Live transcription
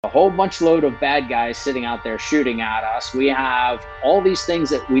a whole bunch load of bad guys sitting out there shooting at us. We have all these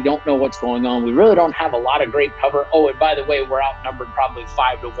things that we don't know what's going on. We really don't have a lot of great cover. Oh, and by the way, we're outnumbered probably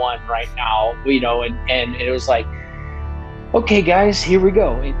 5-1 right now, and it was like, okay, guys, here we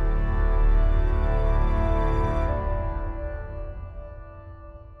go.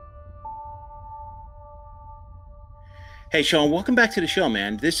 Hey, Sean, welcome back to the show,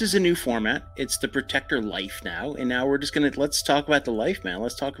 man. This is a new format. It's the Protector Life now, and now we're just let's talk about the life, man.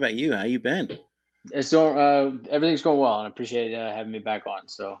 Let's talk about you. How you been? Everything's going well, and I appreciate having me back on.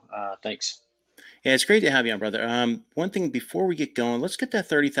 So thanks. Yeah, it's great to have you on, brother. One thing before we get going, let's get that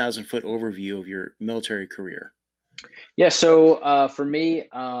 30,000 foot overview of your military career. Yeah, so for me,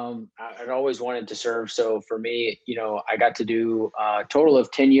 I'd always wanted to serve. So for me, I got to do a total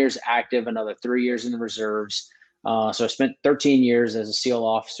of 10 years active, another 3 years in the reserves. So I spent 13 years as a SEAL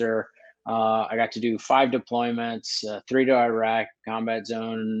officer. I got to do 5 deployments, 3 to Iraq, combat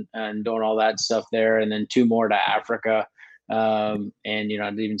zone, and doing all that stuff there, and then 2 more to Africa. And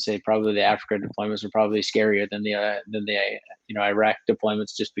I'd even say probably the Africa deployments were probably scarier than the Iraq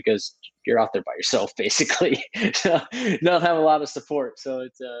deployments, just because you're out there by yourself basically. Don't have a lot of support, so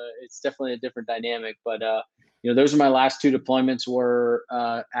it's definitely a different dynamic. But those are my last 2 deployments were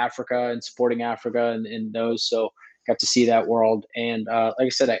Africa and supporting Africa and those. So got to see that world, and like I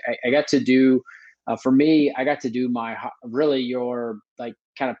said, I got to do. For me, I got to do my really your like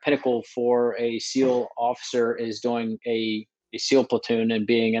kind of pinnacle for a SEAL officer is doing a SEAL platoon and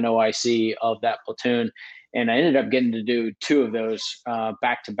being an OIC of that platoon. And I ended up getting to do 2 of those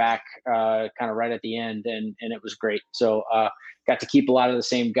back to back, kind of right at the end, and it was great. So got to keep a lot of the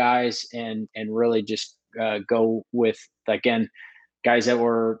same guys and really just go with, again, guys that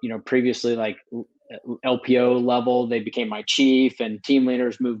were previously like LPO level. They became my chief, and team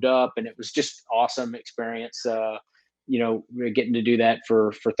leaders moved up, and it was just awesome experience. We're getting to do that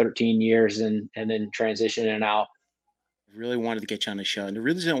for 13 years and then transitioning out. Really wanted to get you on the show, and the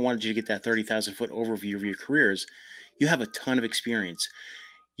reason I wanted you to get that 30,000 foot overview of your careers, you have a ton of experience.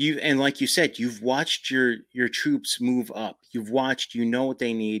 And like you said, you've watched your troops move up. You've watched, you know what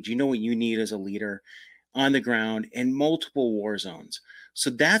they need. You know what you need as a leader on the ground in multiple war zones. So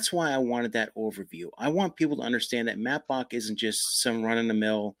that's why I wanted that overview. I want people to understand that Matbock isn't just some run in the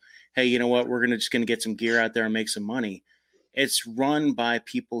mill. Hey, you know what? We're just gonna get some gear out there and make some money. It's run by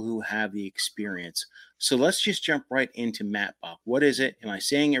people who have the experience. So let's just jump right into Matbock. What is it? Am I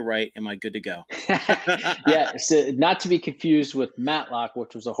saying it right? Am I good to go? Yeah, so not to be confused with Matlock,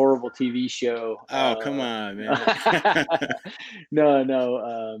 which was a horrible TV show. Oh, come on, man. No,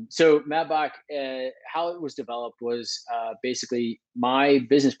 no. So Matbock, how it was developed was basically my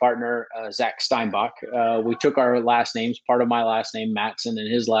business partner, Zach Steinbach. We took our last names, part of my last name, Matson,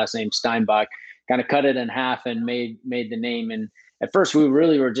 and his last name, Steinbach, kind of cut it in half and made the name. And at first we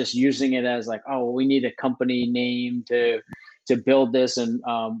really were just using it as like, oh, we need a company name to build this, and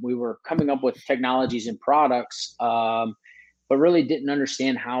we were coming up with technologies and products, but really didn't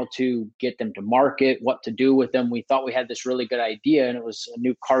understand how to get them to market, what to do with them. We thought we had this really good idea, and it was a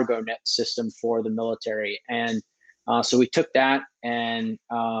new cargo net system for the military. And so we took that and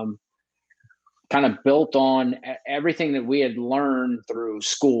kind of built on everything that we had learned through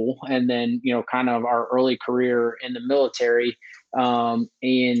school, and then kind of our early career in the military,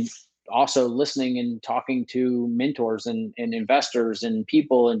 and also listening and talking to mentors and investors and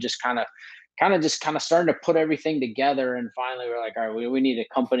people, and just kind of starting to put everything together. And finally we're like, all right, we need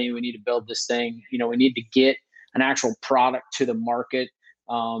a company, we need to build this thing, we need to get an actual product to the market.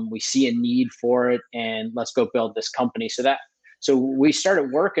 We see a need for it, and let's go build this company. So we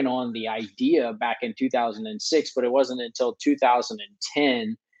started working on the idea back in 2006, but it wasn't until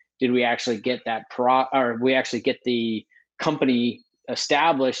 2010 did we actually get we actually get the company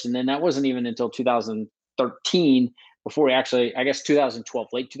established. And then that wasn't even until 2013 before we actually, I guess 2012,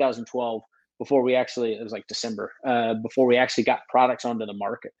 late 2012, before we actually, it was like December, before we actually got products onto the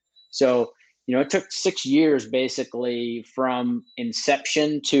market. So, it took 6 years basically from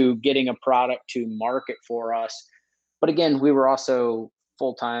inception to getting a product to market for us. But again, we were also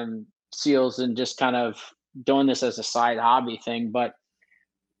full-time SEALs and just kind of doing this as a side hobby thing. But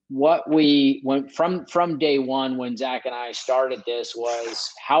what we went from day one when Zach and I started this was,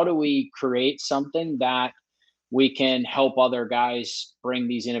 how do we create something that we can help other guys bring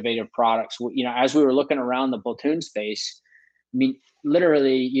these innovative products? As we were looking around the platoon space, I mean,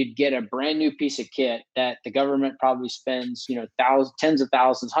 literally, you'd get a brand new piece of kit that the government probably spends, thousands, tens of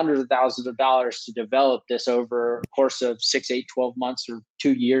thousands, hundreds of thousands of dollars to develop this over a course of 6, 8, 12 months or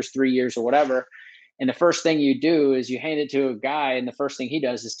 2 years, 3 years, or whatever. And the first thing you do is you hand it to a guy, and the first thing he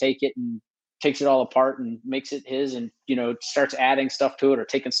does is take it and takes it all apart and makes it his, and starts adding stuff to it or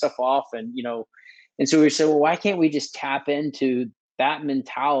taking stuff off, and and so we said, well, why can't we just tap into that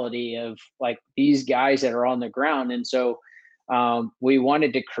mentality of like these guys that are on the ground? And so we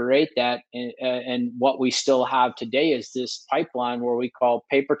wanted to create that, and what we still have today is this pipeline where we call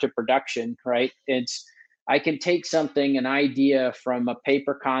paper to production, right? It's I can take something, an idea from a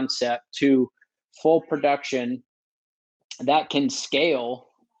paper concept to full production that can scale,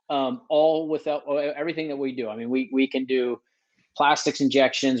 all without everything that we do. I mean, we can do plastics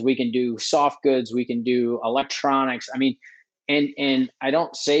injections, we can do soft goods, we can do electronics. I mean, and I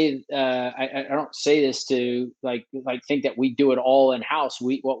don't say I don't say this to like think that we do it all in house.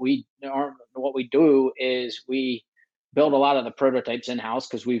 What we do is we build a lot of the prototypes in house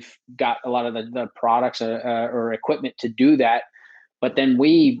because we've got a lot of the products or equipment to do that. But then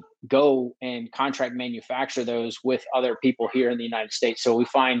we go and contract manufacture those with other people here in the United States. So we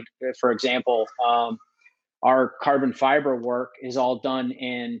find, for example, our carbon fiber work is all done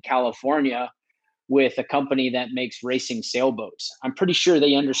in California with a company that makes racing sailboats. I'm pretty sure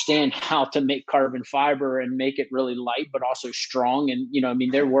they understand how to make carbon fiber and make it really light, but also strong. And, I mean,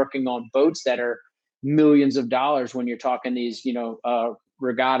 they're working on boats that are millions of dollars when you're talking these,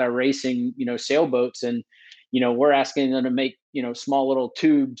 regatta racing, sailboats. And, we're asking them to make, small little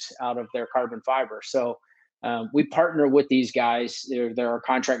tubes out of their carbon fiber. So we partner with these guys. They're our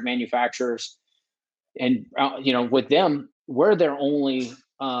contract manufacturers. And, with them, we're their only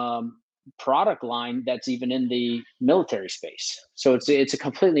product line that's even in the military space. So it's a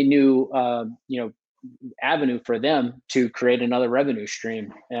completely new avenue for them to create another revenue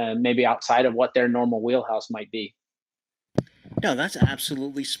stream, maybe outside of what their normal wheelhouse might be. No, that's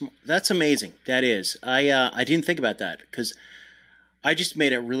absolutely that's amazing. That is. I didn't think about that because I just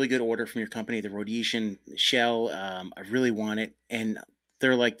made a really good order from your company, the Rhodesian shell. I really want it, and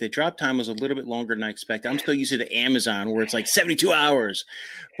they're like the drop time was a little bit longer than I expected. I'm still used to Amazon where it's like 72 hours,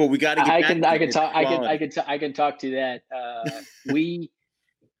 but we got to get back I to can the talk quality. I can talk to that. We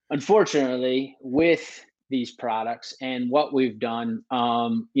unfortunately, with these products and what we've done,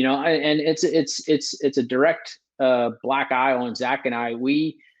 and it's a direct black eye on Zach and I.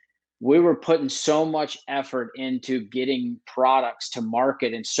 We were putting so much effort into getting products to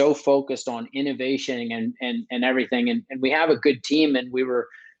market and so focused on innovation and everything. And we have a good team, and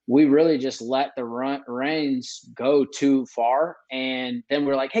we really just let the reins go too far. And then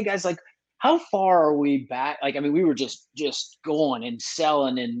we're like, hey guys, like, how far are we back? Like, I mean, we were just going and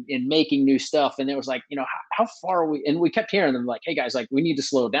selling and making new stuff. And it was like, how far are we? And we kept hearing them like, hey guys, like, we need to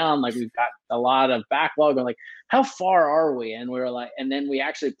slow down. Like, we've got a lot of backlog. And like, how far are we? And we were like, and then we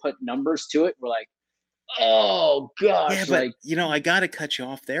actually put numbers to it. We're like, oh Yeah, gosh, but like, I got to cut you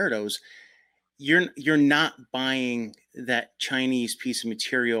off there. Those you're not buying that Chinese piece of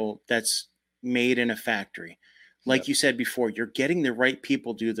material that's made in a factory. Like you said before, you're getting the right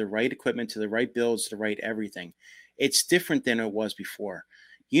people, do the right equipment to the right builds, the right everything. It's different than it was before.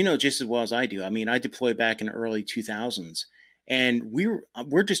 You know just as well as I do. I mean, I deployed back in the early 2000s, and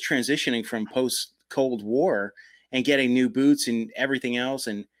we're just transitioning from post Cold War and getting new boots and everything else,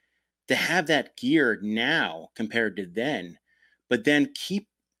 and to have that gear now compared to then, but then keep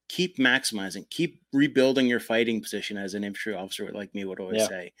maximizing, keep rebuilding your fighting position as an infantry officer like me would always yeah,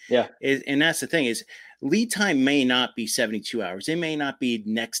 say. yeah, And that's the thing is lead time may not be 72 hours. It may not be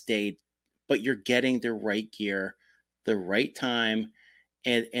next day, but you're getting the right gear, the right time,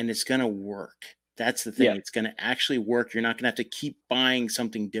 and it's going to work. That's the thing. yeah. It's going to actually work. You're not going to have to keep buying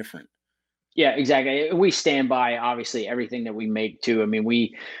something different. Yeah, exactly. We stand by obviously everything that we make too. I mean,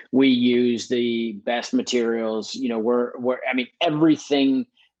 we use the best materials. We're I mean, everything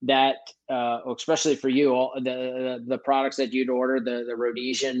that especially for you, all the products that you'd order, the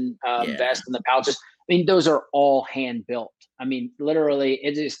Rhodesian Yeah. vest and the pouches. I mean, those are all hand built. I mean, literally,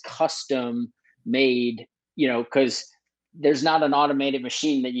 it is custom made. Because there's not an automated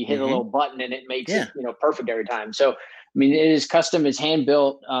machine that you hit a Mm-hmm. little button and it makes it Yeah. perfect every time. So I mean, it is custom, it's hand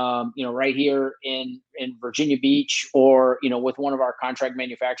built, right here in Virginia Beach, or with one of our contract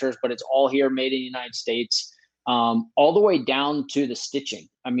manufacturers. But it's all here, made in the United States, all the way down to the stitching.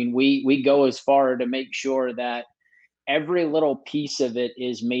 I mean, we go as far to make sure that every little piece of it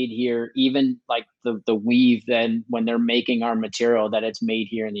is made here, even like the weave. Then when they're making our material, that it's made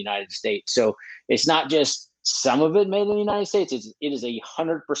here in the United States. So it's not just some of it made in the United States. It is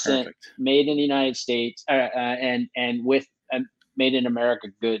 100% Perfect. made in the United States, and with made in America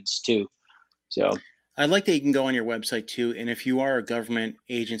goods too. So I like that you can go on your website too, and if you are a government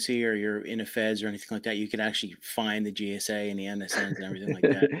agency or you're in a feds or anything like that, you can actually find the GSA and the NSNs and everything like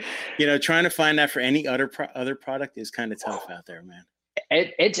that. Trying to find that for any other product is kind of tough out there, man.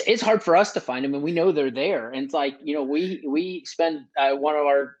 It's hard for us to find them, and we know they're there. And it's like, we spend one of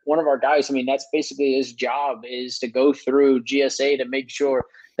our guys. I mean, that's basically his job, is to go through GSA to make sure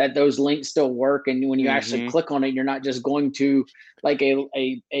that those links still work. And when you actually Mm-hmm. click on it, you're not just going to like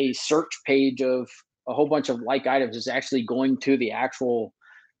a search page of a whole bunch of like items. It's actually going to the actual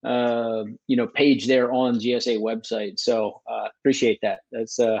page there on GSA website. So appreciate that.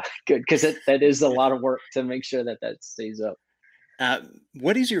 That's good, because that is a lot of work to make sure that stays up. Uh,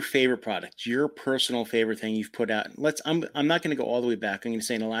 what is your favorite product? Your personal favorite thing you've put out? I'm not going to go all the way back. I'm going to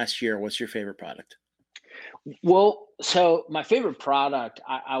say in the last year, what's your favorite product? Well, so my favorite product,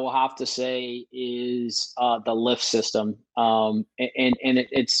 I will have to say, is the lift system, and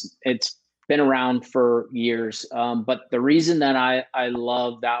it's been around for years. But the reason that I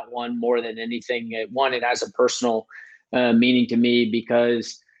love that one more than anything, one, it has a personal meaning to me,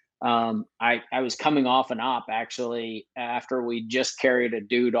 because I was coming off an op, actually, after we just carried a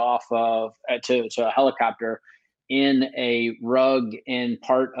dude off of to a helicopter in a rug in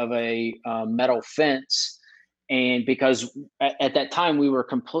part of a metal fence. And because at that time we were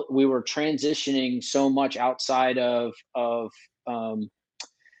transitioning so much outside of um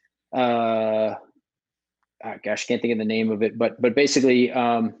uh gosh, I can't think of the name of it, but basically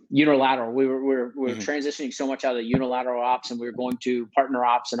unilateral. We were Hmm. transitioning so much out of the unilateral ops, and we were going to partner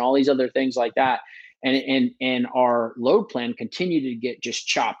ops and all these other things like that. And our load plan continued to get just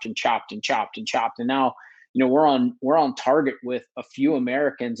chopped and chopped and chopped and chopped. And now, we're on target with a few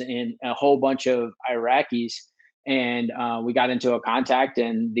Americans and a whole bunch of Iraqis. And we got into a contact,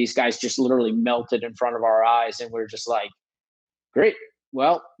 and these guys just literally melted in front of our eyes, and we're just like, great.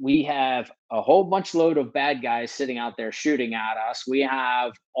 Well, we have a whole bunch load of bad guys sitting out there shooting at us. We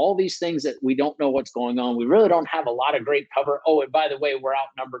have all these things that we don't know what's going on. We really don't have a lot of great cover. Oh, and by the way, we're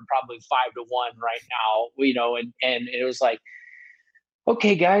outnumbered probably 5-1 right now. And it was like,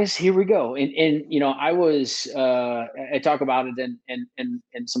 okay, guys, here we go. And I talk about it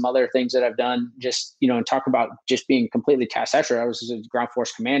and some other things that I've done, just, and talk about just being completely task saturated. I was a ground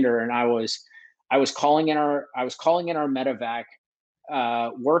force commander, and I was calling in our medevac,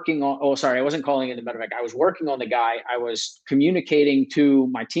 working on, oh, sorry, I wasn't calling in the medevac. I was working on the guy. I was communicating to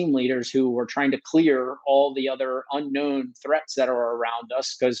my team leaders who were trying to clear all the other unknown threats that are around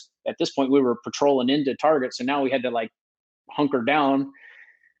us, because at this point we were patrolling into targets, so now we had to like hunker down.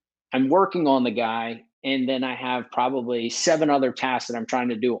 I'm working on the guy, and then I have probably 7 other tasks that I'm trying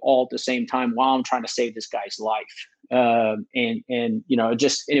to do all at the same time while I'm trying to save this guy's life. And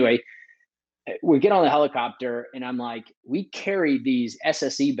just anyway, we get on the helicopter, and I'm like, we carry these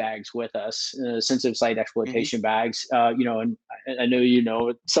SSE bags with us, sensitive site Hmm. exploitation bags. And I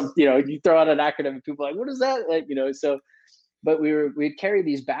know, some, you throw out an acronym and people are like, what is that? Like, so, but we'd carry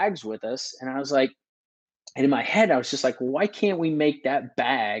these bags with us, and I was like, and in my head, I was just like, well, why can't we make that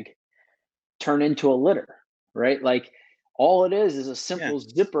bag turn into a litter, right? Like, all it is a Yeah. simple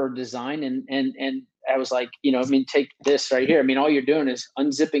zipper design. And I was like, I mean, take this right here. I mean, all you're doing is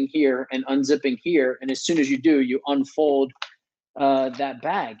unzipping here and unzipping here, and as soon as you do, you unfold that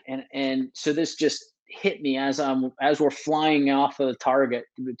bag. And so this just hit me as we're flying off of the target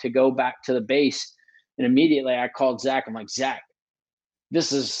to go back to the base. And immediately I called Zach. I'm like, Zach,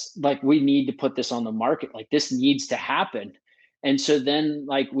 this is like, we need to put this on the market. Like, this needs to happen. And so then,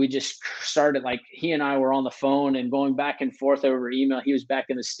 like, we just started, like, he and I were on the phone and going back and forth over email. He was back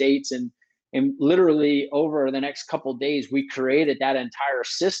in the States, and literally over the next couple of days, we created that entire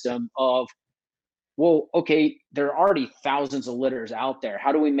system of, well, okay, there are already thousands of litters out there.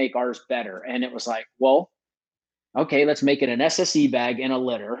 How do we make ours better? And it was like, well, okay, let's make it an SSE bag in a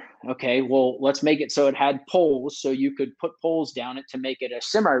litter. Okay, well, let's make it so it had poles, so you could put poles down it to make it a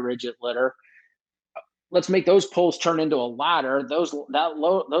semi-rigid litter. Let's make those poles turn into a ladder. Those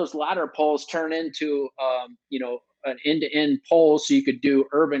ladder poles turn into an end-to-end pole, so you could do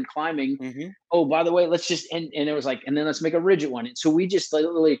urban climbing. Hmm. Oh, by the way, let's just and it was like, and then let's make a rigid one. And so we just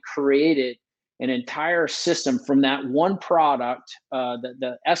literally created an entire system from that one product,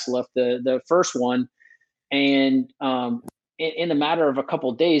 the S lift, the first one. And in a matter of a couple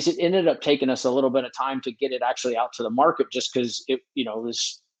of days, it ended up taking us a little bit of time to get it actually out to the market, just because it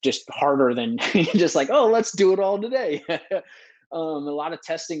was just harder than just like, oh, let's do it all today. A lot of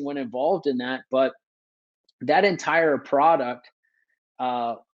testing went involved in that, but that entire product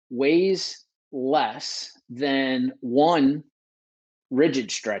uh, weighs less than one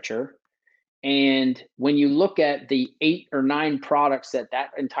rigid stretcher. And when you look at the 8 or 9 products that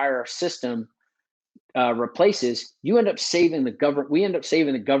entire system replaces, you end up saving the government. We end up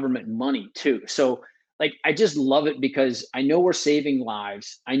saving the government money too. So, like, I just love it, because I know we're saving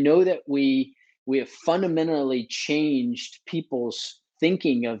lives. I know that we have fundamentally changed people's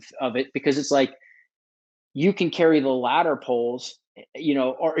thinking of it, because it's like you can carry the ladder poles,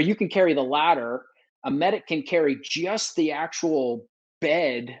 or you can carry the ladder. A medic can carry just the actual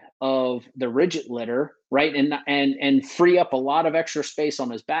bed of the rigid litter, right? And free up a lot of extra space on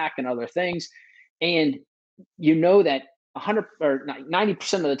his back and other things. And that 100 or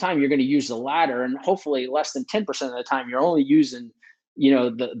 90% of the time you're going to use the ladder, and hopefully less than 10% of the time you're only using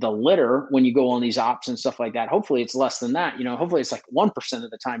the litter when you go on these ops and stuff like that. Hopefully it's less than that. Hopefully it's like 1%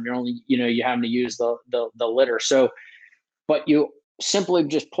 of the time you're only you having to use the litter. So but you simply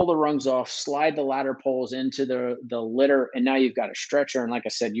just pull the rungs off, slide the ladder poles into the litter, and now you've got a stretcher. And like I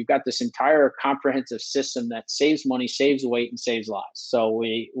said, you've got this entire comprehensive system that saves money, saves weight, and saves lives. So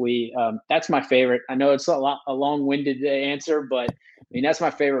we that's my favorite. I know it's a long-winded answer, but I mean that's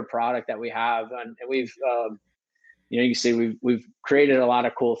my favorite product that we have, and we've you can see we've created a lot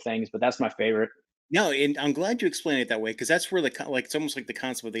of cool things, but that's my favorite. No, and I'm glad you explained it that way, because that's where it's almost like the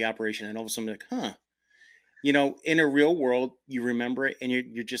concept of the operation, and all of a sudden like, huh. In a real world, you remember it, and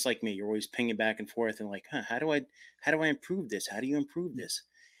you're just like me. You're always pinging back and forth, and like, huh, how do I improve this? How do you improve this?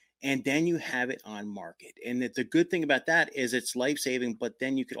 And then you have it on market. And the good thing about that is it's life saving, but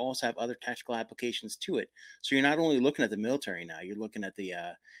then you could also have other tactical applications to it. So you're not only looking at the military now, you're looking at the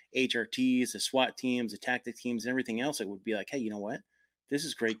HRTs, the SWAT teams, the tactic teams, and everything else. It would be like, hey, you know what? This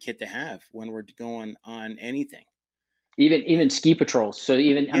is great kit to have when we're going on anything. Even ski patrols. So I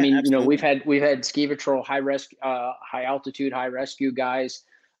mean, absolutely. we've had ski patrol, high altitude, high rescue guys.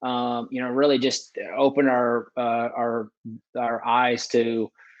 Really just open our eyes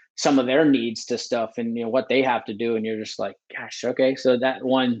to some of their needs to stuff, and what they have to do. And you're just like, gosh, okay, so that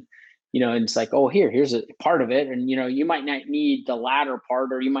one, and it's like, oh, here's a part of it, and you might not need the latter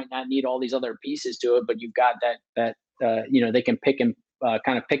part, or you might not need all these other pieces to it, but you've got that they can pick and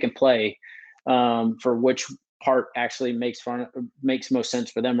kind of pick and play for which part actually makes most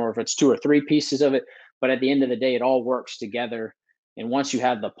sense for them, or if it's two or three pieces of it. But at the end of the day, it all works together. And once you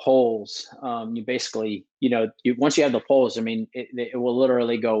have the poles, you basically, once you have the poles, I mean, it will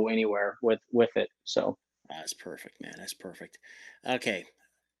literally go anywhere with it. So That's perfect, man. That's perfect. Okay,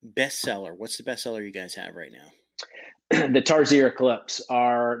 bestseller. What's the bestseller you guys have right now? the Tarsier Eclipse,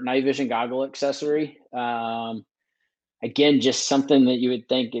 our night vision goggle accessory. Again, just something that you would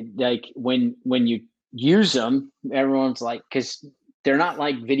think, like when you use them, everyone's like, because they're not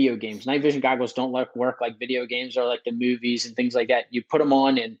like video games. Night vision goggles don't work like video games or like the movies and things like that. You put them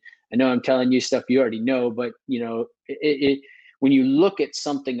on, and I know I'm telling you stuff you already know, but when you look at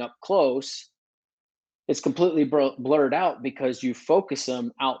something up close, it's completely blurred out because you focus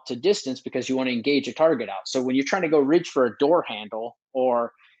them out to distance because you want to engage a target out. So when you're trying to go reach for a door handle,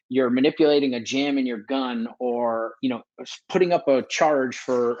 or you're manipulating a jam in your gun, or putting up a charge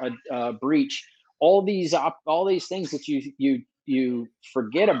for a breach, all these things that you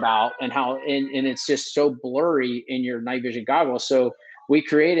forget about, and it's just so blurry in your night vision goggles. So we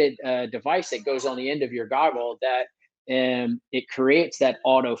created a device that goes on the end of your goggle that and it creates that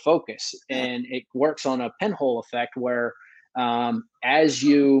autofocus, Huh. and it works on a pinhole effect where as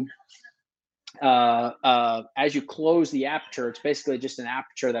you close the aperture, it's basically just an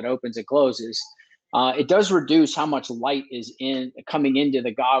aperture that opens and closes. It does reduce how much light is coming into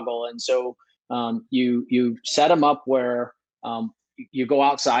the goggle, and so you set them up where you go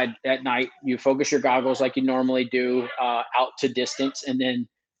outside at night, you focus your goggles like you normally do out to distance, and then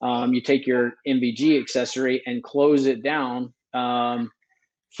you take your MVG accessory and close it down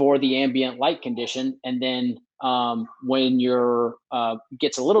for the ambient light condition. And then when you're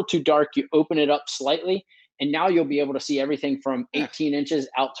gets a little too dark, you open it up slightly, and now you'll be able to see everything from Huh. 18 inches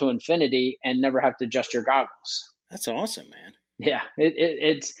out to infinity and never have to adjust your goggles. That's awesome, man. Yeah,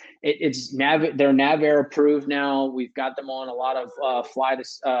 it's they're NavAir approved now. We've got them on a lot of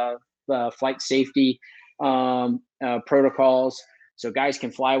flight safety protocols, so guys can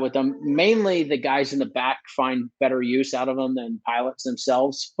fly with them. Mainly, the guys in the back find better use out of them than pilots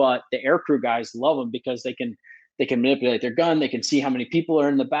themselves, but the aircrew guys love them because they can manipulate their gun. They can see how many people are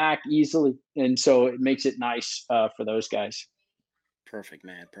in the back easily, and so it makes it nice for those guys. Perfect,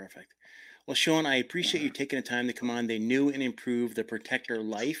 man. Perfect. Well, Sean, I appreciate you taking the time to come on. They knew and improved the Protector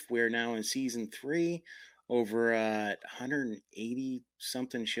Life. We're now in season 3, over 180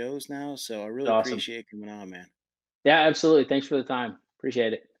 something shows now. So I It's really awesome. appreciate you coming on, man. Yeah, absolutely. Thanks for the time.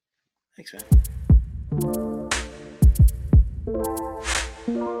 Appreciate it. Thanks, man.